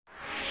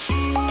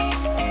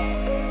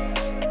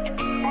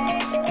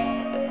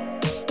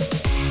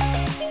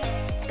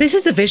This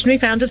is the Visionary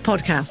Founders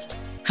Podcast,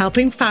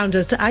 helping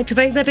founders to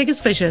activate their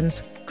biggest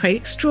visions, create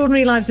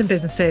extraordinary lives and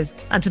businesses,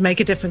 and to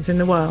make a difference in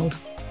the world.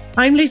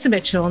 I'm Lisa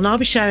Mitchell, and I'll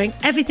be sharing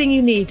everything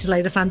you need to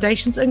lay the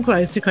foundations and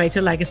growth to create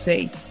a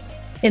legacy.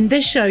 In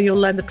this show, you'll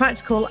learn the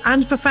practical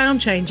and profound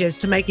changes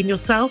to making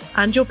yourself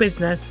and your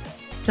business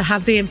to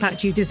have the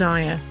impact you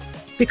desire,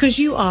 because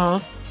you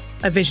are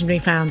a visionary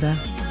founder.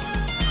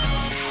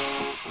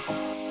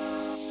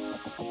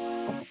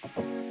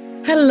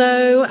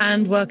 Hello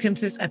and welcome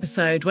to this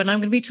episode when I'm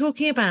going to be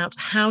talking about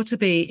how to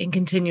be in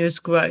continuous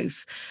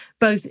growth,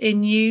 both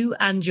in you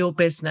and your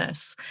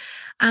business.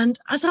 And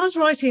as I was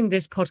writing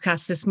this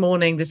podcast this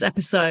morning, this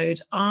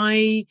episode,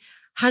 I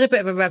had a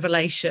bit of a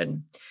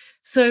revelation.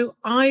 So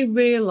I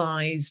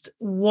realized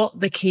what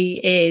the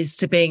key is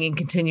to being in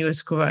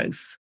continuous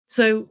growth.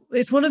 So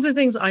it's one of the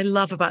things I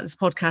love about this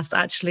podcast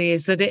actually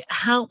is that it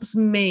helps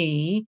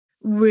me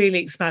really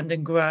expand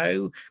and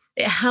grow.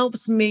 It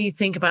helps me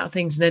think about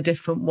things in a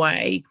different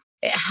way.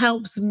 It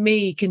helps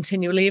me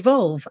continually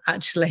evolve,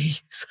 actually.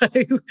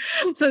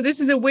 So this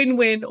is a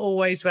win-win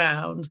always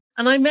round.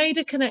 And I made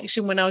a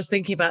connection when I was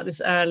thinking about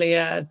this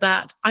earlier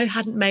that I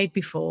hadn't made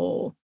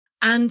before.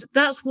 And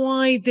that's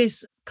why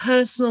this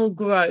personal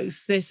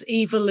growth, this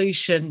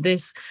evolution,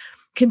 this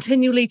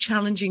continually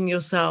challenging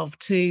yourself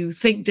to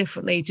think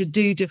differently, to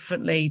do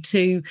differently,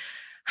 to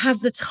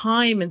have the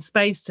time and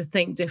space to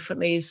think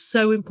differently is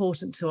so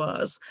important to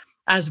us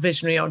as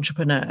visionary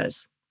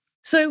entrepreneurs.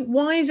 So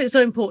why is it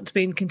so important to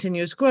be in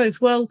continuous growth?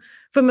 Well,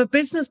 from a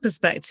business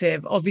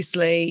perspective,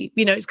 obviously,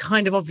 it's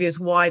kind of obvious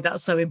why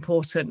that's so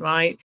important,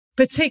 right?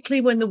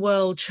 Particularly when the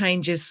world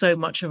changes so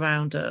much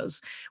around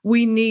us.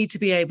 We need to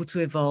be able to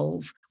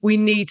evolve. We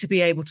need to be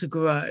able to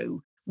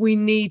grow. We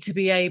need to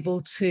be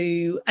able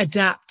to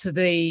adapt to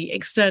the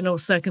external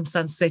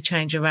circumstances that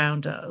change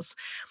around us.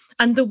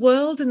 And the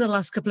world in the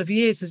last couple of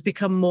years has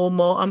become more and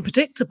more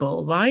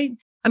unpredictable, right?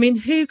 I mean,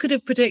 who could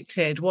have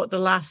predicted what the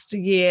last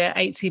year,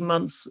 18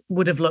 months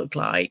would have looked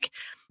like?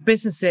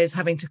 Businesses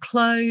having to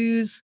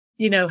close,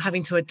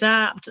 having to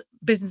adapt,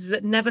 businesses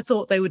that never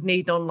thought they would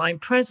need an online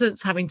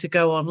presence, having to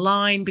go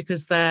online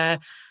because their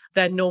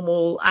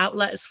normal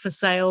outlets for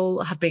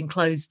sale have been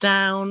closed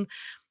down.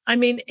 I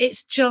mean,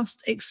 it's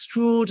just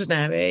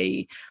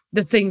extraordinary,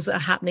 the things that are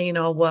happening in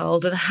our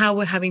world and how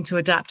we're having to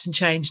adapt and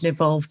change and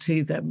evolve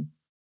to them.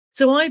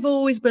 So I've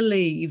always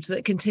believed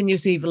that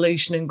continuous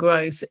evolution and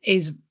growth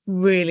is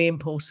really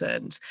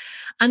important.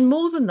 And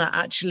more than that,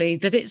 actually,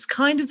 that it's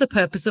kind of the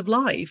purpose of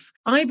life.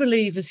 I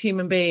believe as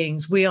human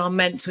beings, we are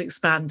meant to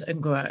expand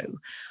and grow.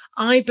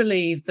 I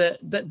believe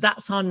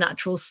that's our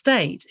natural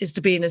state, is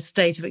to be in a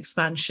state of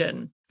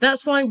expansion.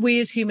 That's why we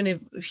as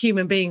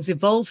human beings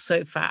evolve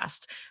so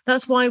fast.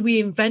 That's why we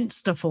invent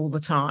stuff all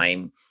the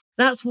time.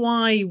 That's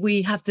why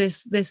we have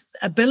this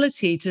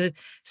ability to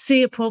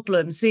see a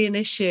problem, see an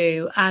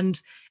issue,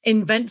 and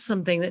invent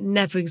something that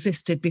never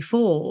existed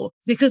before.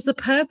 Because the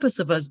purpose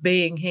of us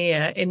being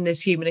here in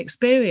this human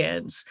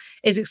experience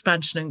is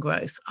expansion and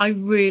growth. I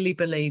really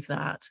believe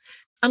that.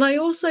 And I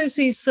also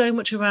see so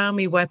much around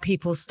me where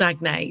people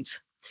stagnate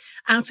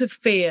out of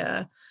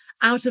fear,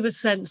 out of a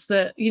sense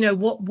that,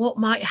 what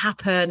might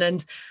happen?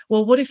 And,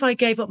 well, what if I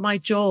gave up my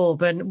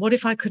job? And what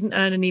if I couldn't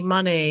earn any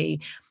money?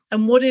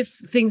 And what if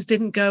things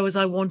didn't go as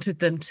I wanted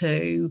them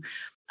to?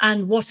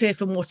 And what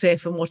if, and what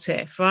if, and what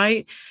if,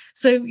 right?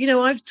 So,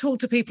 I've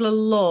talked to people a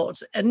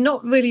lot, and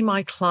not really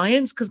my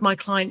clients, because my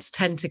clients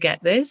tend to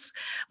get this,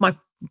 my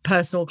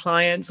personal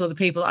clients or the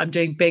people that I'm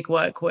doing big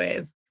work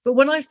with. But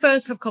when I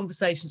first have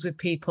conversations with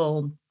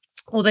people,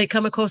 or they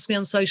come across me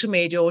on social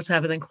media or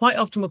whatever, then quite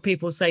often what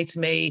people say to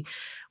me,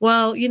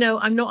 well,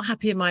 I'm not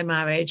happy in my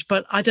marriage,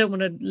 but I don't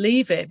want to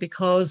leave it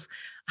because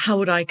how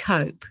would I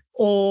cope?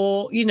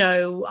 Or,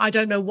 I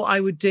don't know what I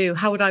would do.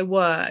 How would I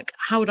work?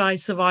 How would I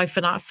survive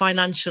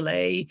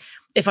financially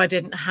if I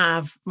didn't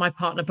have my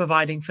partner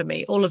providing for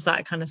me? All of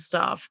that kind of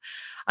stuff.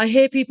 I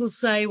hear people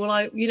say,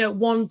 well,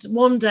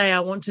 one day I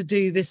want to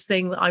do this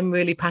thing that I'm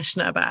really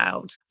passionate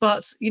about.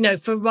 But,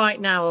 for right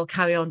now, I'll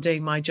carry on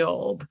doing my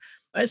job.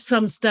 At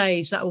some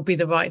stage, that will be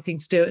the right thing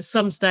to do. At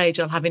some stage,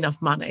 I'll have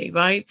enough money,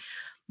 right?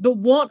 But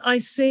what I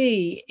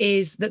see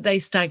is that they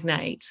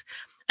stagnate.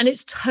 And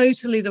it's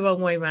totally the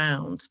wrong way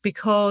around,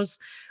 because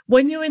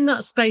when you're in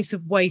that space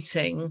of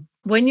waiting,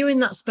 when you're in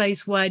that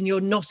space when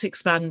you're not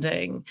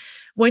expanding,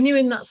 when you're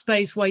in that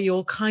space where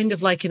you're kind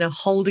of like in a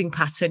holding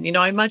pattern,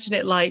 I imagine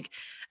it like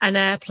an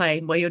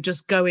airplane where you're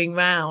just going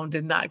round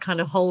in that kind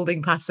of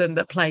holding pattern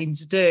that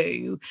planes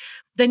do,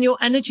 then your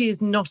energy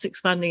is not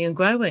expanding and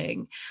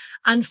growing.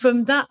 And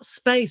from that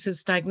space of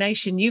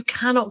stagnation, you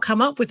cannot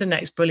come up with the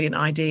next brilliant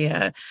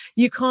idea.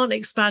 You can't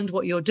expand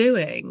what you're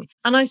doing.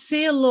 And I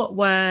see a lot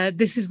where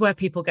this is where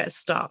people get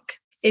stuck,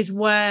 is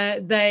where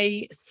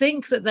they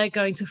think that they're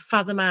going to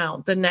fathom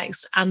out the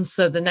next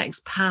answer, the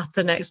next path,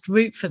 the next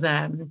route for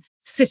them,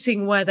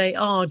 sitting where they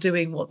are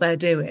doing what they're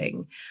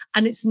doing.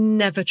 And it's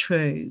never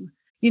true.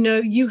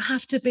 You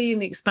have to be in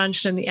the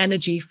expansion and the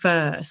energy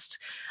first.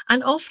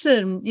 And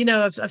often,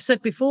 I've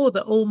said before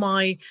that all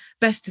my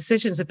best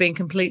decisions have been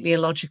completely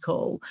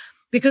illogical.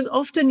 because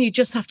often you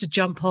just have to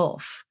jump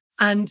off.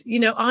 And,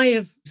 I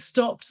have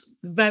stopped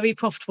very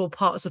profitable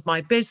parts of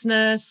my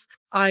business.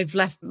 I've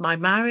left my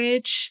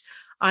marriage.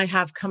 I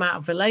have come out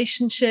of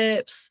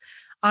relationships.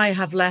 I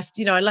have left,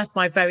 I left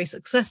my very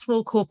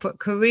successful corporate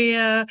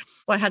career.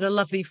 I had a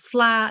lovely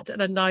flat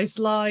and a nice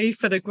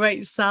life and a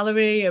great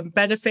salary and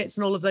benefits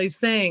and all of those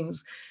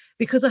things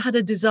because I had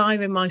a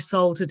desire in my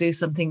soul to do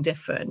something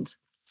different.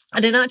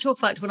 And in actual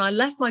fact, when I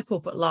left my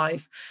corporate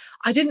life,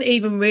 I didn't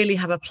even really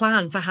have a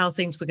plan for how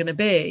things were going to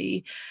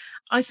be.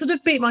 I sort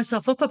of beat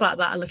myself up about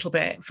that a little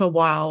bit for a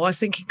while. I was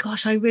thinking,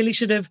 gosh, I really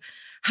should have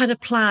had a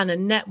plan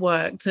and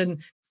networked and,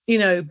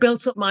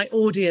 built up my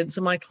audience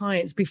and my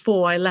clients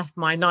before I left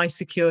my nice,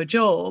 secure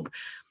job.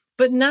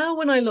 But now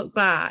when I look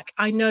back,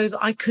 I know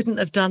that I couldn't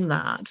have done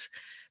that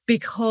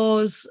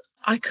because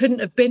I couldn't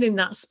have been in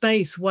that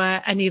space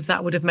where any of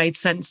that would have made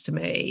sense to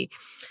me.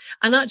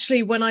 And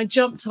actually, when I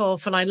jumped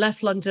off and I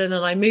left London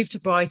and I moved to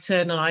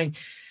Brighton and I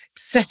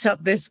set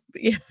up this,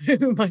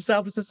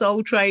 myself as a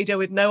sole trader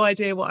with no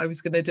idea what I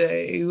was going to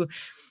do,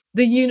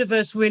 the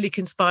universe really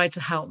conspired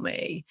to help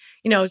me.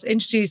 I was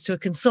introduced to a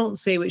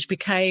consultancy, which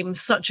became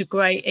such a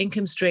great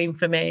income stream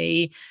for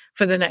me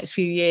for the next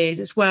few years.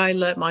 It's where I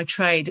learnt my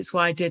trade. It's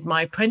where I did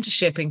my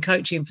apprenticeship in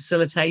coaching and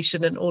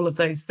facilitation and all of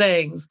those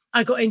things.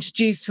 I got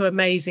introduced to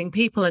amazing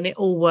people and it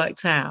all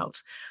worked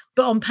out.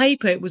 But on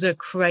paper, it was a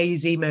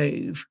crazy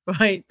move,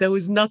 right? There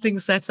was nothing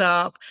set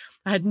up.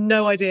 I had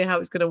no idea how it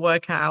was going to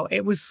work out.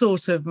 It was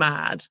sort of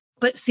mad.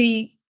 But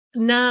see,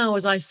 now,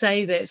 as I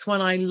say this,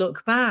 when I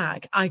look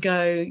back, I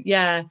go,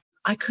 yeah,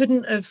 I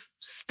couldn't have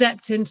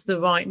stepped into the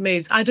right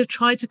moves. I'd have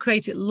tried to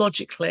create it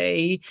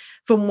logically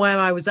from where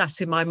I was at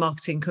in my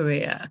marketing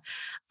career.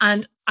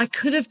 And I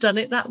could have done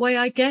it that way,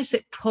 I guess.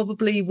 It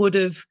probably would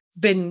have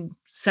been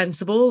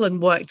sensible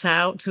and worked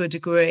out to a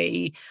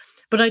degree.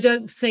 But I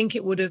don't think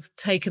it would have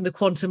taken the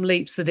quantum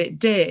leaps that it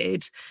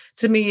did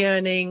to me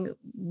earning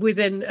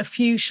within a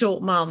few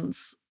short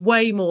months,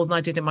 way more than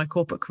I did in my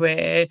corporate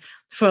career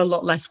for a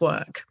lot less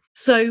work.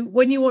 So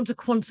when you want to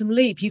quantum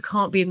leap, you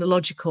can't be in the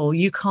logical.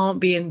 You can't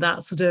be in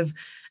that sort of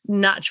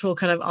natural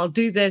kind of, I'll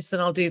do this and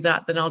I'll do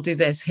that, then I'll do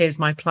this. Here's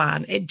my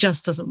plan. It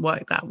just doesn't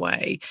work that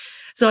way.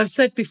 So I've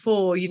said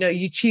before,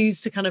 you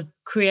choose to kind of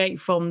create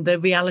from the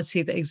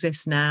reality that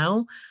exists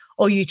now,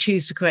 or you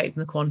choose to create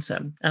from the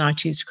quantum. And I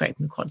choose to create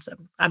from the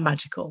quantum. I'm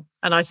magical.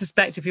 And I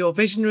suspect if you're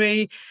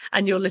visionary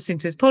and you're listening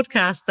to this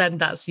podcast, then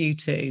that's you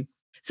too.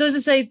 So as I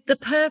say, the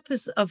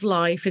purpose of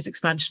life is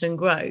expansion and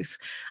growth.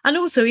 And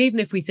also,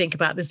 even if we think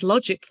about this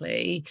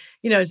logically,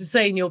 as I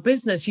say, in your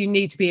business, you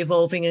need to be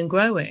evolving and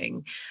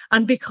growing.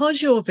 And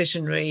because you're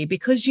visionary,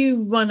 because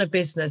you run a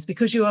business,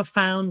 because you're a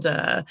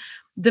founder,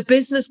 the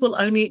business will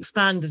only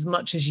expand as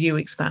much as you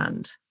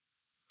expand.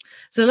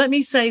 So let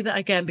me say that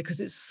again, because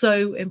it's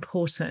so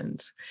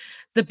important.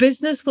 The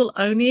business will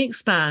only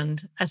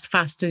expand as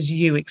fast as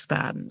you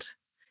expand.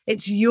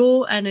 It's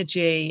your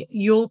energy,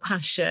 your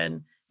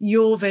passion,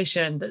 your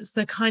vision that's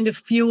the kind of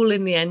fuel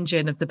in the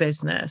engine of the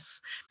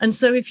business. And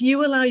so if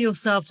you allow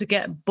yourself to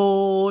get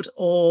bored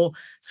or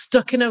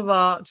stuck in a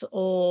rut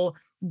or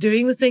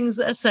doing the things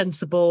that are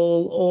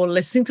sensible or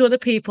listening to other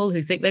people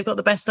who think they've got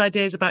the best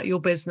ideas about your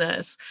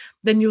business,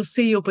 then you'll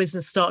see your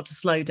business start to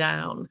slow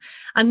down.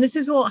 And this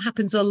is what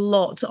happens a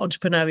lot to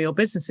entrepreneurial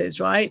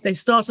businesses, right? They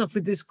start off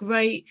with this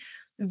great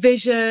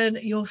vision.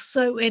 You're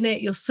so in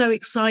it. You're so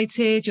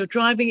excited. You're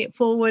driving it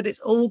forward. It's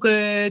all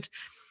good.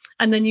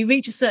 And then you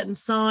reach a certain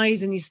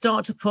size and you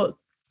start to put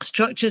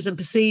structures and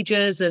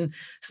procedures and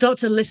start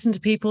to listen to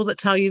people that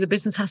tell you the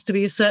business has to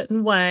be a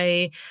certain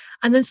way.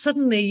 And then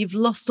suddenly you've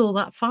lost all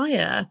that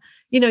fire.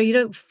 You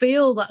don't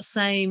feel that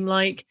same,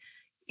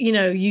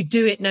 you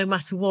do it no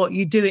matter what.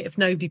 You do it if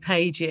nobody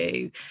paid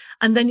you.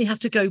 And then you have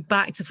to go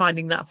back to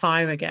finding that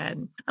fire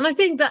again. And I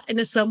think that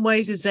in some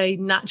ways is a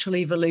natural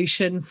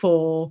evolution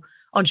for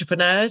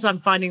entrepreneurs. I'm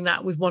finding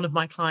that with one of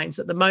my clients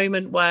at the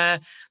moment where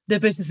their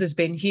business has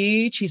been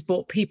huge. He's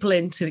brought people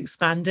in to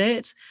expand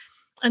it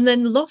and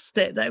then lost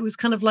it. That was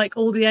kind of like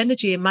all the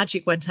energy and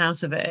magic went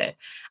out of it.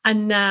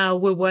 And now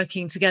we're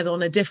working together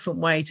on a different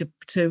way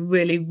to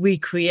really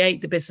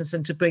recreate the business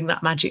and to bring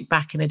that magic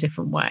back in a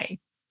different way.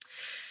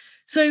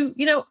 So,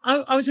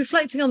 I was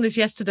reflecting on this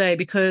yesterday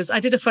because I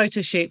did a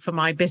photo shoot for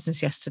my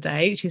business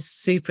yesterday, which is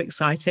super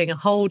exciting, a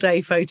whole day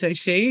photo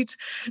shoot.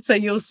 So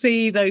you'll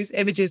see those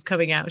images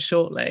coming out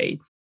shortly.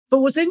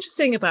 But what's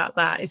interesting about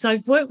that is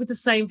I've worked with the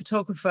same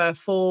photographer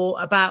for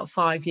about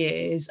 5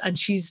 years, and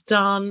she's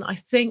done, I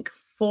think,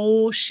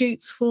 4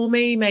 shoots for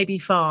me, maybe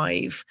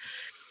 5.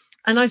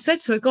 And I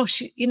said to her,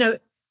 gosh,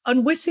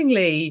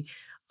 unwittingly,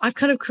 I've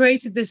kind of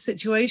created this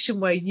situation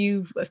where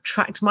you have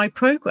tracked my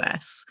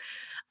progress.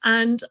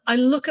 And I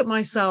look at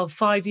myself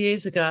 5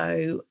 years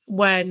ago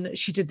when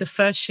she did the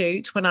first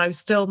shoot, when I was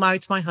still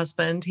married to my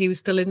husband. He was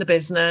still in the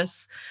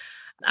business.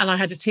 And I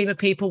had a team of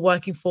people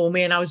working for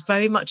me. And I was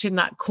very much in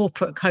that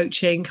corporate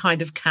coaching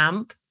kind of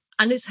camp.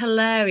 And it's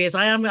hilarious.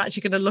 I am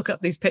actually going to look up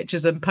these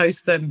pictures and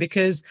post them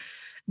because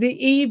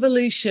the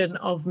evolution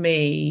of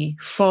me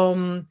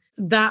from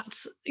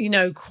that,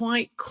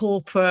 quite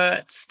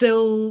corporate,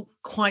 still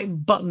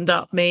quite buttoned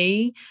up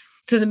me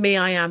to the me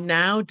I am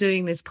now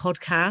doing this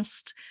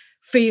podcast,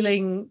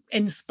 feeling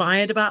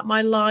inspired about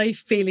my life,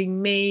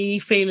 feeling me,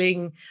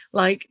 feeling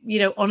like,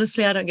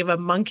 honestly, I don't give a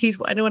monkey's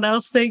what anyone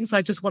else thinks.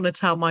 I just want to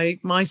tell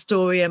my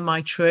story and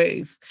my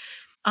truth.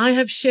 I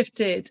have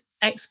shifted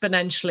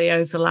exponentially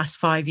over the last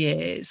 5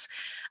 years.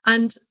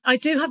 And I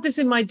do have this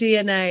in my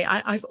DNA.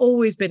 I've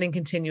always been in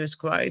continuous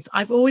growth.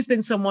 I've always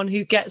been someone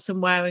who gets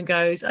somewhere and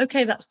goes,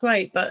 okay, that's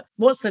great, but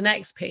what's the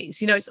next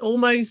piece? It's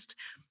almost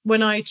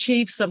when I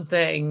achieve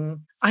something,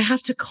 I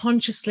have to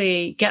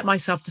consciously get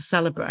myself to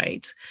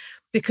celebrate,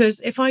 because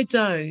if I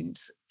don't,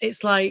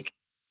 it's like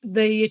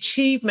the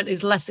achievement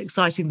is less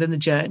exciting than the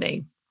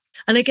journey.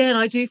 And again,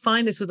 I do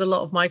find this with a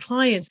lot of my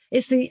clients.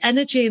 It's the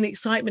energy and the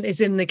excitement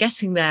is in the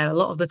getting there a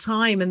lot of the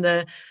time, and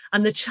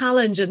the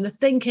challenge and the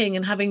thinking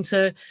and having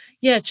to,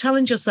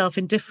 challenge yourself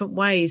in different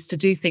ways to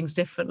do things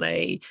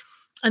differently.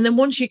 And then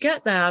once you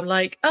get there, I'm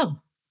like, oh,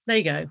 there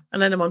you go.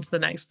 And then I'm on to the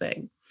next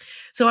thing.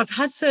 So I've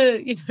had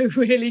to,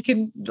 really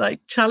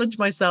challenge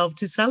myself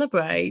to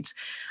celebrate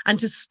and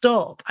to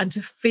stop and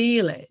to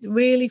feel it,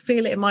 really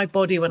feel it in my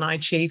body when I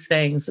achieve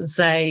things and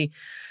say,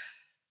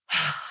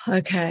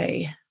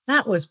 okay,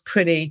 that was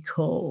pretty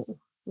cool.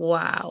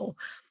 Wow.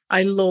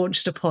 I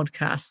launched a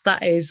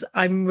podcast.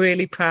 I'm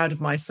really proud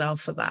of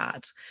myself for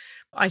that.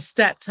 I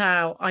stepped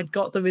out, I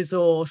got the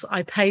resource,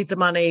 I paid the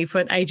money for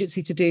an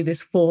agency to do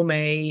this for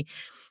me.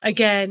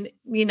 Again,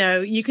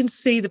 you can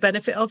see the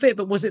benefit of it,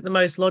 but was it the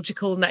most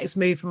logical next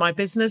move for my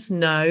business?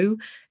 No.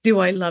 Do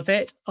I love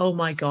it? Oh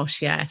my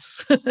gosh,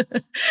 yes.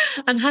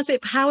 And has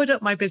it powered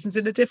up my business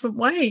in a different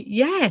way?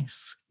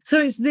 Yes. So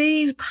it's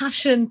these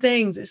passion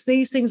things, it's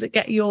these things that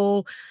get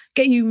you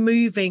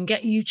moving,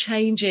 get you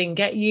changing,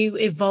 get you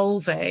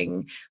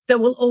evolving, that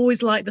will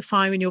always light the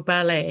fire in your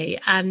belly.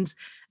 And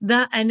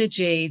that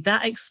energy,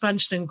 that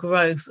expansion and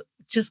growth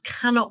just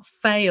cannot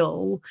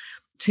fail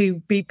to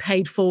be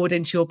paid forward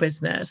into your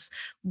business,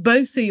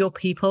 both through your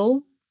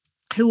people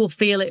who will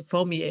feel it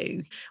from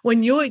you.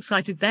 When you're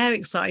excited, they're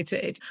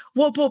excited.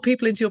 What brought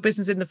people into your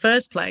business in the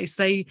first place?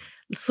 They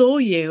saw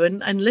you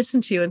and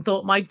listened to you and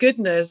thought, my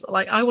goodness,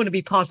 I want to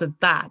be part of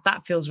that.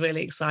 That feels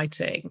really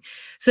exciting.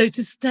 So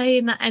to stay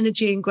in that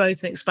energy and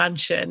growth and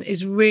expansion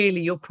is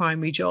really your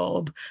primary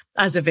job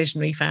as a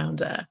visionary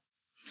founder.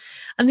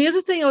 And the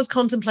other thing I was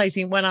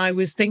contemplating when I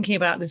was thinking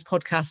about this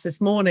podcast this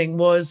morning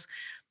was,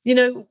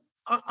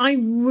 I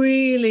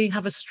really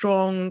have a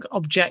strong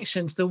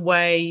objection to the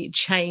way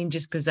change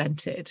is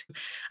presented.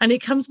 And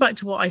it comes back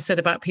to what I said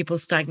about people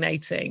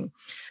stagnating.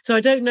 So I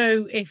don't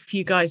know if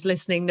you guys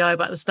listening know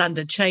about the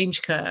standard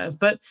change curve,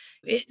 but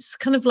it's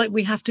kind of like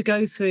we have to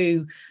go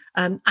through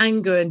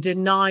anger and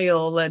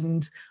denial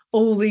and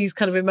all these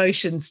kind of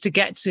emotions to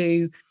get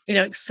to,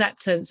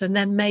 acceptance, and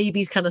then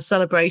maybe kind of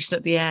celebration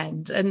at the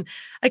end. And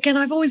again,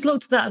 I've always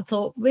looked at that and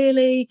thought,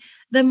 really,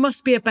 there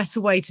must be a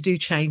better way to do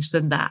change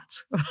than that,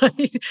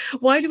 right?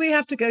 Why do we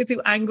have to go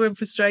through anger and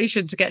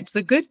frustration to get to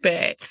the good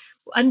bit?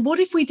 And what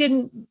if we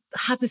didn't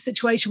have the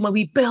situation where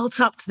we built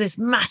up to this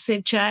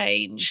massive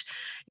change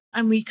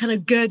and we kind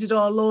of girded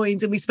our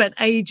loins and we spent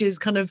ages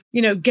kind of,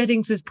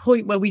 getting to this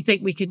point where we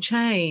think we can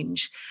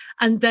change.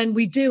 And then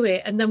we do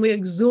it and then we're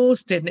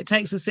exhausted and it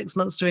takes us 6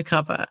 months to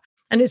recover.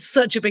 And it's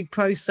such a big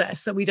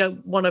process that we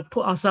don't want to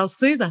put ourselves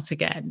through that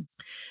again.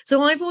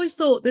 So I've always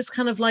thought this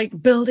kind of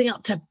like building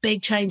up to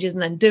big changes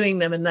and then doing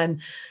them and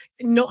then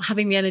not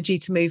having the energy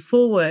to move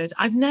forward.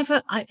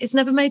 It's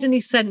never made any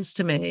sense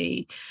to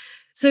me.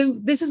 So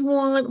this is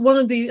one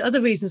of the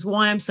other reasons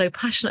why I'm so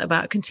passionate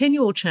about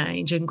continual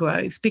change and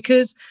growth,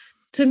 because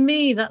to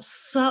me, that's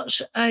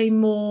such a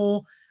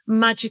more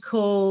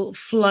magical,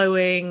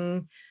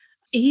 flowing,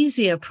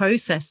 easier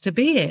process to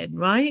be in,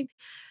 right?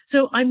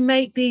 So I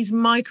make these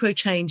micro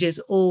changes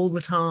all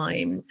the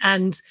time.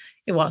 And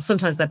well,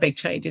 sometimes they're big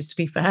changes, to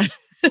be fair.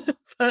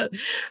 But,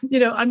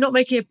 I'm not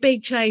making a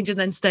big change and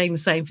then staying the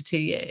same for 2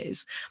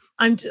 years.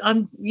 I'm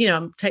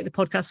take the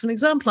podcast for an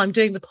example. I'm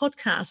doing the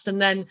podcast and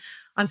then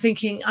I'm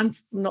feeling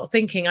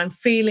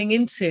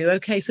into,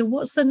 okay, so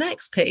what's the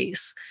next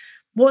piece?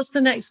 What's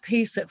the next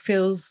piece that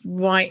feels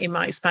right in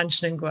my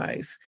expansion and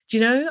growth?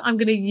 I'm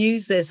going to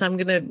use this. I'm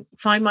going to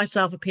find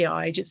myself a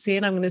PR agency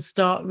and I'm going to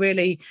start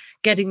really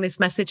getting this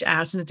message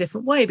out in a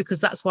different way,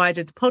 because that's why I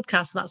did the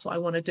podcast and that's what I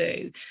want to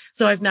do.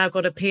 So I've now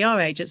got a PR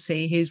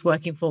agency who's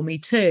working for me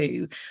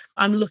too.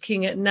 I'm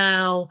looking at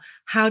now,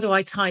 how do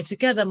I tie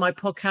together my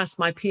podcast,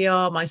 my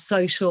PR, my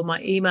social,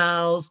 my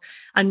emails,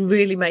 and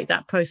really make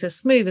that process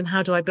smooth? And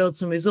how do I build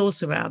some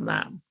resource around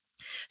that?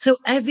 So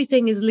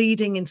everything is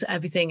leading into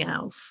everything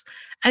else.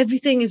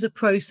 Everything is a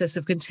process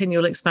of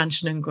continual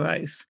expansion and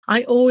growth.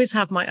 I always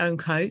have my own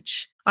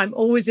coach. I'm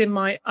always in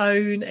my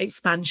own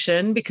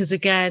expansion because,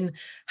 again,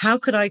 how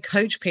could I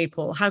coach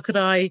people? How could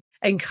I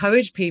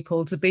encourage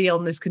people to be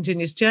on this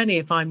continuous journey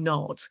if I'm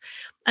not?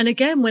 And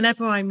again,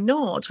 whenever I'm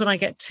not, when I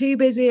get too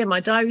busy and my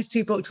diary's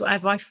too booked,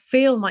 whatever, I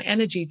feel my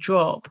energy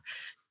drop.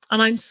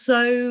 And I'm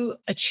so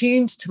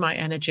attuned to my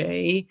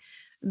energy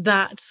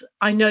that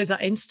I know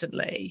that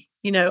instantly.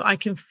 I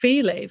can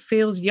feel it. It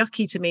feels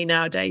yucky to me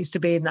nowadays to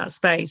be in that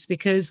space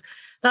because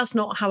that's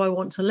not how I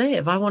want to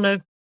live. I want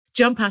to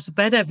jump out of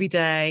bed every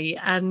day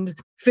and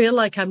feel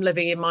like I'm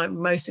living in my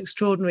most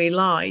extraordinary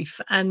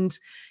life. And,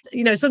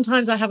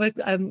 sometimes I have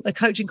a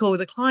coaching call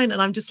with a client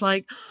and I'm just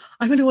like,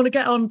 I really want to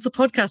get on the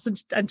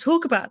podcast and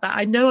talk about that.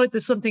 I know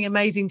there's something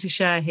amazing to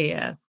share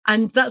here.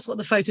 And that's what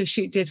the photo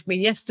shoot did for me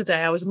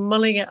yesterday. I was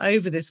mulling it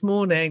over this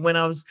morning when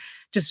I was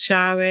just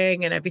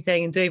showering and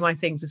everything and doing my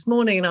things this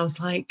morning. And I was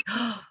like,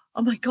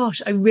 oh my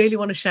gosh, I really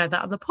want to share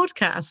that on the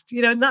podcast,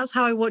 and that's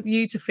how I want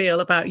you to feel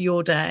about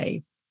your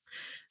day.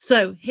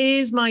 So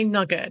here's my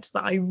nugget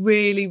that I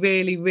really,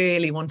 really,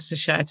 really wanted to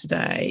share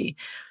today,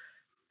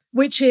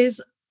 which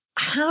is,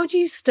 how do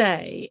you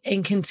stay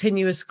in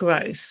continuous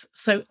growth?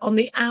 So on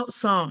the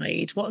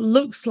outside, what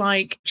looks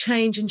like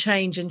change and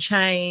change and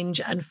change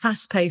and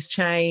fast-paced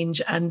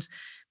change and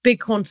big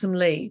quantum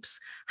leaps,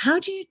 how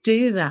do you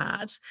do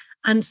that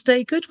and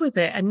stay good with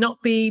it and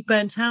not be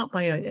burnt out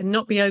by it and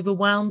not be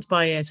overwhelmed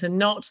by it and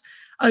not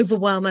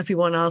overwhelm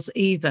everyone else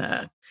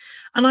either?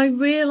 And I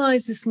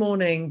realized this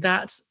morning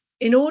that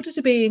in order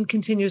to be in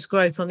continuous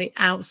growth on the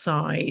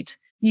outside,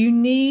 you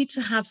need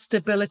to have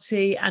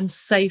stability and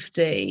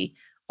safety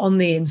on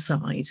the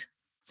inside.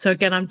 So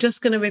again, I'm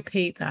just going to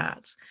repeat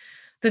that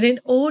in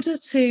order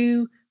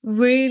to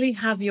really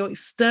have your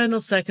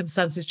external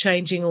circumstances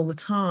changing all the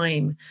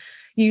time,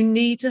 you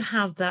need to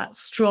have that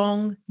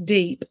strong,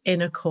 deep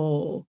inner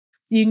core.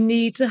 You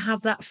need to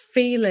have that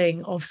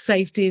feeling of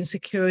safety and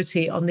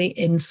security on the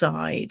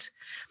inside.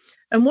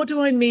 And what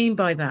do I mean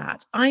by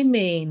that? I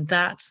mean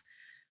that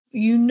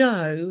you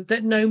know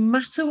that no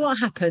matter what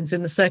happens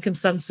in the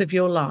circumstances of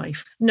your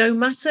life, no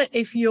matter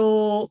if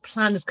your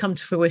plan has come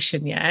to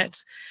fruition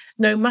yet,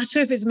 no matter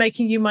if it's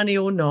making you money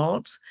or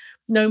not,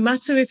 no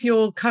matter if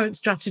your current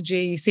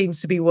strategy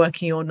seems to be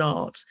working or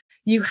not,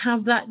 you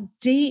have that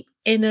deep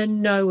inner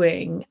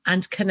knowing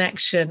and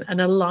connection and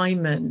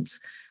alignment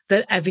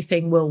that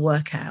everything will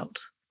work out.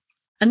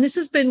 And this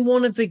has been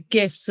one of the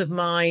gifts of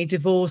my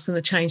divorce and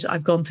the change that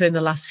I've gone through in the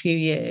last few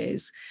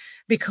years,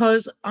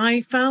 because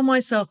I found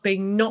myself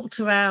being knocked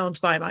around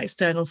by my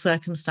external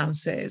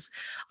circumstances.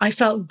 I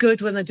felt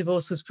good when the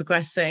divorce was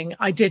progressing.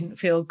 I didn't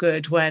feel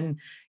good when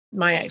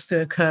my ex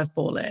threw a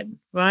curveball in,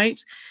 right?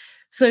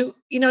 So,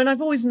 and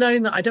I've always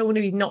known that I don't want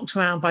to be knocked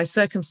around by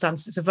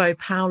circumstances. It's a very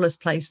powerless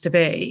place to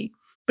be.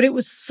 But it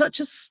was such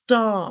a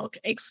stark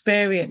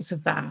experience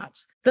of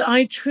that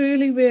I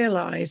truly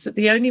realized that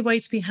the only way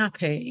to be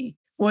happy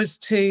was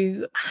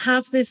to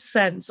have this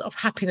sense of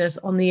happiness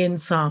on the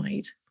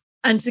inside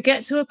and to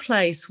get to a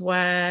place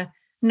where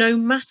no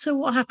matter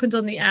what happened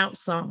on the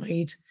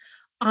outside,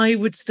 I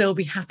would still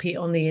be happy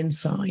on the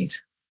inside.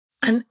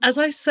 And as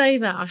I say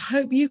that, I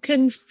hope you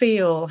can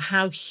feel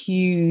how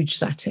huge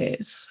that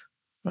is,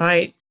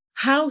 right?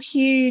 How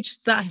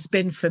huge that has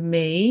been for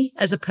me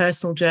as a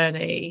personal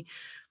journey,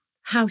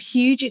 how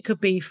huge it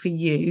could be for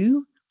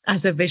you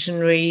as a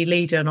visionary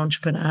leader and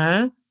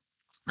entrepreneur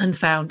and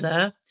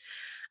founder,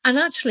 and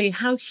actually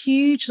how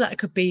huge that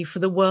could be for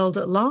the world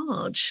at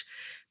large.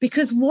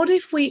 Because what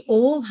if we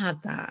all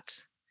had that?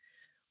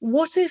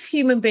 What if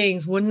human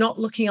beings were not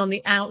looking on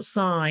the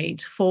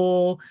outside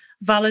for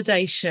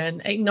validation,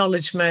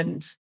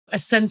 acknowledgement, a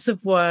sense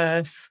of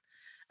worth,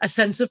 a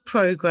sense of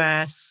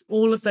progress,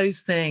 all of those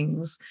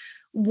things?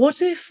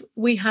 What if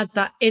we had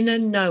that inner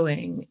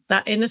knowing,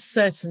 that inner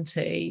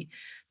certainty,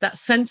 that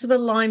sense of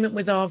alignment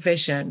with our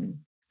vision,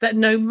 that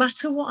no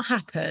matter what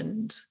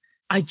happened,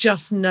 I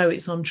just know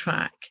it's on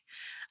track?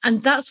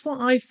 And that's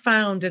what I've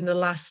found in the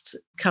last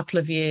couple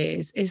of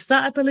years, is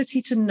that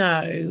ability to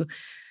know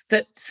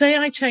that, say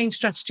I change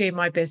strategy in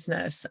my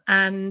business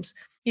and,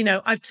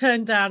 I've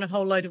turned down a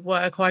whole load of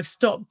work, or I've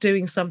stopped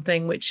doing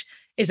something which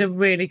is a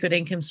really good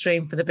income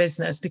stream for the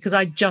business because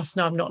I just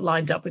know I'm not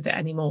lined up with it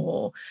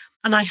anymore.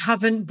 And I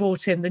haven't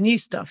brought in the new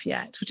stuff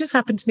yet, which has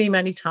happened to me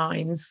many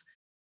times.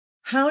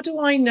 How do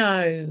I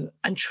know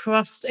and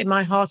trust in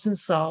my heart and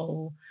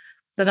soul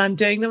that I'm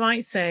doing the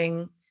right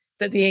thing,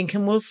 that the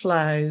income will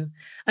flow,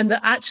 and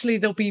that actually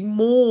there'll be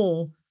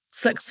more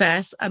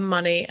success and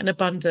money and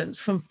abundance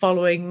from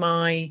following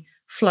my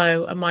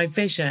flow and my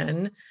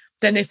vision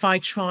than if I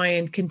try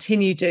and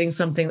continue doing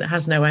something that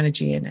has no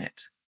energy in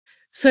it?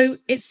 So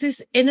it's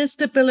this inner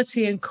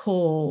stability and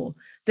core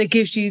that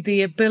gives you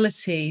the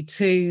ability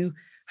to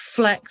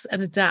flex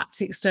and adapt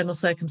to external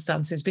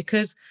circumstances,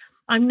 because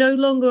I'm no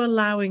longer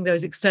allowing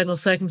those external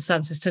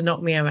circumstances to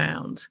knock me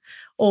around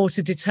or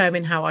to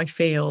determine how I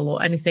feel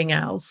or anything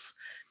else.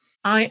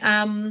 I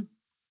am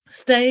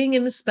staying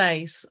in the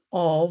space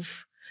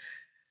of,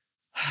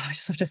 I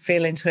just have to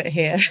feel into it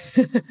here.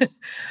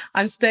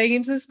 I'm staying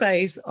into the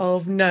space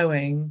of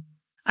knowing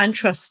and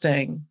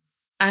trusting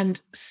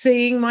and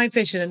seeing my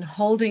vision and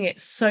holding it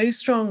so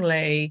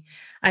strongly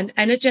and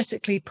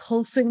energetically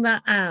pulsing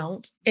that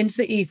out into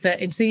the ether,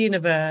 into the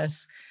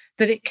universe,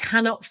 that it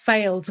cannot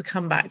fail to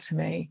come back to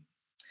me.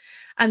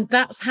 And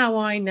that's how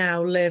I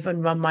now live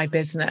and run my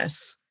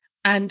business.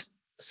 And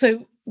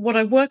so what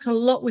I work a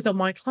lot with on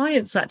my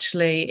clients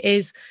actually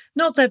is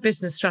not their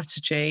business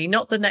strategy,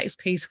 not the next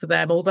piece for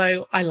them,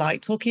 although I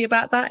like talking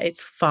about that.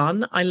 It's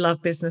fun. I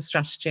love business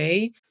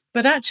strategy.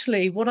 But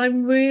actually, what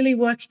I'm really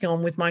working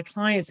on with my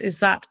clients is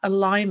that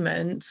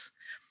alignment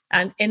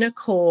and inner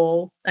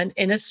core and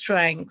inner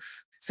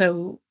strength.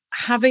 So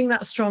having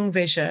that strong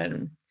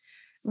vision,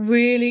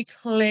 really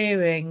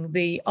clearing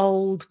the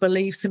old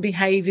beliefs and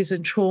behaviors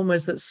and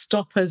traumas that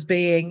stop us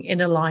being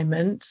in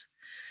alignment,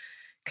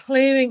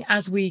 clearing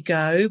as we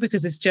go,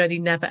 because this journey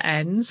never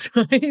ends,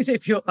 right?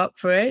 If you're up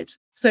for it.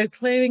 So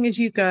clearing as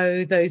you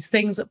go, those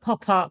things that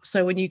pop up.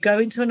 So when you go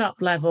into an up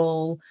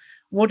level,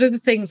 what are the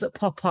things that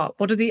pop up?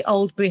 What are the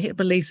old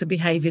beliefs and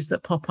behaviors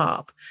that pop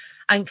up?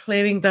 And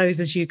clearing those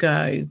as you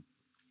go.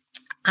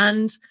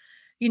 And,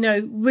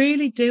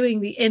 really doing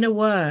the inner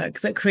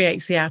work that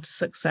creates the outer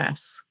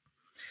success.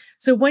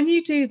 So when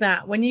you do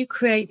that, when you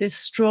create this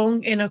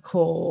strong inner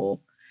core,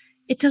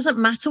 it doesn't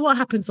matter what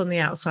happens on the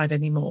outside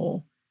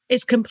anymore.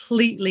 It's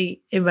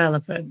completely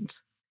irrelevant.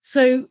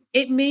 So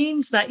it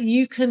means that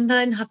you can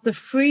then have the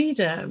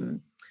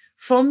freedom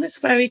from this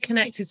very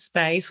connected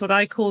space, what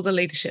I call the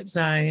leadership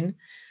zone,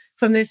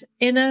 from this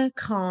inner,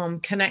 calm,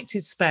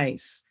 connected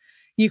space.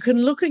 You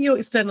can look at your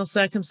external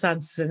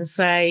circumstances and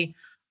say,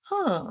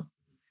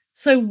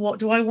 so what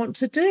do I want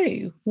to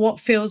do? What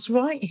feels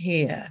right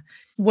here?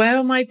 Where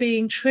am I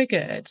being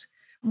triggered?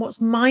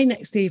 What's my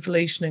next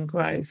evolution and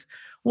growth?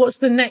 What's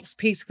the next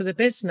piece for the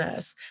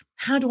business?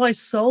 How do I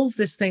solve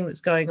this thing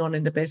that's going on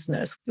in the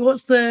business?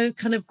 What's the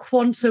kind of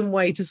quantum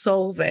way to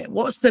solve it?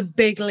 What's the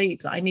big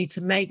leap that I need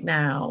to make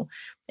now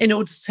in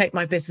order to take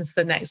my business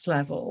to the next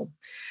level?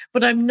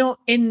 But I'm not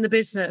in the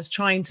business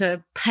trying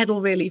to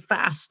pedal really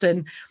fast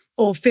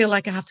or feel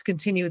like I have to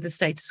continue with the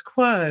status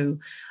quo.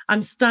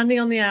 I'm standing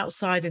on the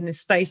outside in this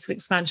space of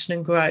expansion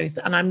and growth,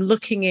 and I'm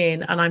looking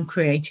in and I'm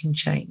creating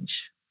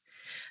change.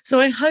 So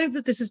I hope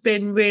that this has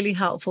been really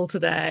helpful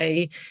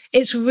today.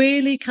 It's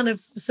really kind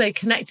of,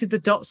 connected the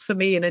dots for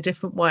me in a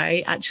different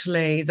way,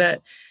 actually,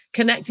 that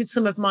connected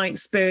some of my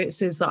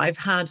experiences that I've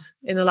had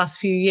in the last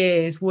few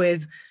years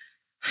with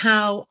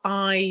how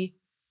I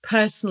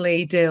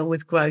personally deal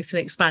with growth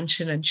and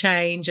expansion and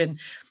change. And,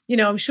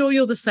 I'm sure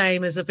you're the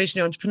same as a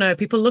visionary entrepreneur.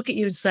 People look at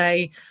you and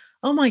say,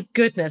 oh my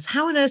goodness,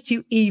 how on earth do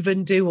you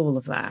even do all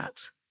of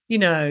that?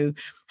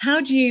 How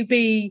do you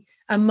be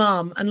a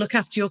mum and look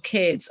after your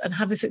kids and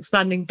have this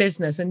expanding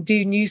business and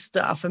do new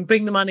stuff and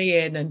bring the money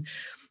in and,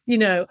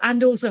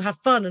 and also have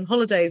fun and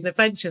holidays and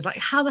adventures? Like,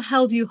 how the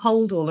hell do you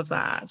hold all of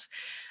that?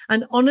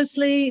 And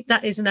honestly,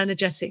 that is an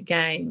energetic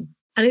game.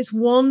 And it's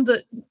one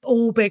that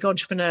all big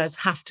entrepreneurs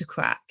have to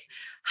crack.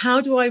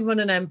 How do I run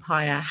an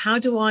empire? How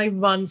do I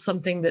run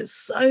something that's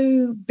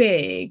so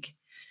big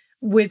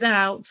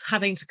without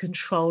having to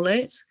control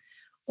it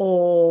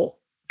or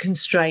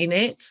constrain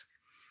it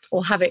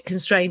or have it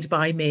constrained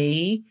by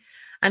me?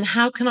 And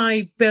how can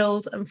I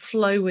build and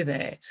flow with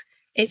it?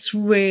 It's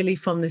really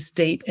from this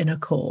deep inner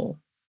core.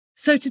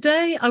 So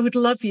today, I would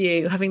love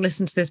you, having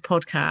listened to this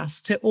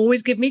podcast, to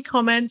always give me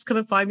comments, come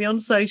and find me on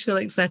social,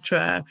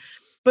 etc.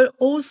 But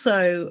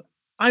also,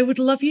 I would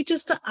love you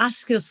just to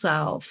ask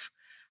yourself,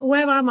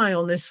 where am I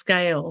on this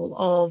scale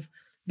of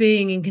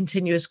being in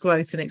continuous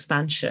growth and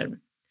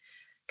expansion?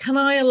 Can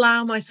I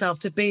allow myself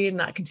to be in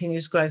that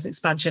continuous growth and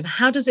expansion?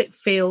 How does it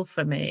feel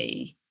for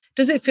me?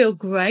 Does it feel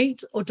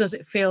great or does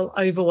it feel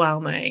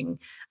overwhelming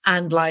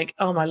and like,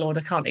 oh my Lord,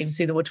 I can't even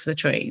see the wood for the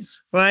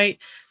trees, right?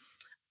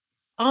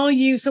 Are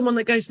you someone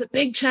that goes to the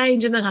big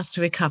change and then has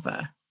to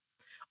recover?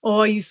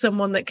 Or are you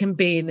someone that can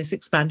be in this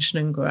expansion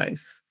and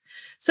growth?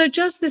 So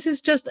this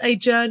is just a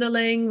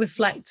journaling,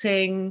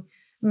 reflecting,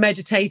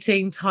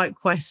 meditating type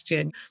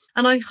question.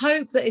 And I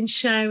hope that in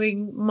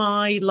sharing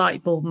my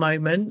light bulb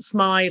moments,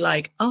 my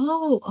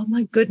oh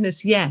my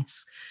goodness,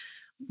 yes,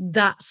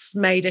 that's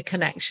made a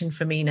connection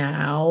for me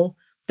now,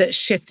 that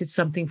shifted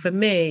something for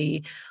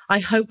me. I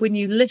hope when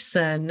you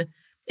listen,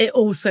 it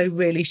also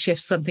really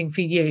shifts something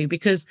for you,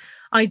 because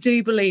I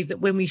do believe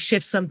that when we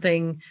shift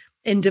something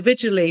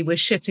individually, we're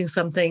shifting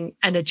something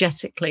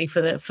energetically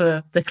for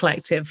the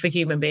collective, for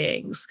human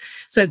beings.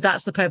 So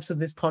that's the purpose of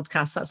this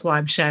podcast. That's why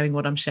I'm sharing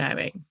what I'm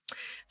sharing.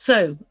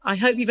 So I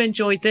hope you've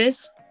enjoyed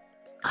this.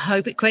 I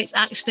hope it creates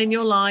action in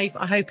your life.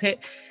 I hope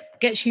it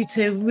gets you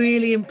to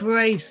really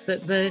embrace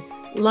that the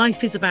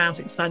life is about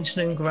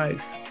expansion and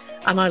growth.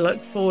 And I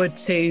look forward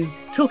to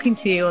talking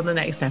to you on the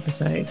next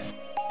episode.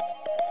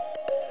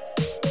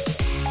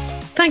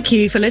 Thank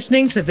you for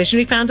listening to the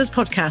Visionary Founders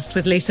Podcast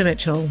with Lisa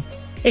Mitchell.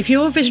 If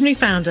you're a visionary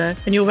founder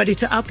and you're ready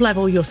to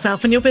up-level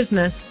yourself and your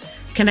business,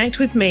 connect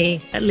with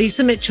me at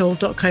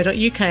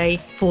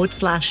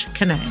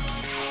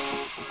lisamitchell.co.uk/connect.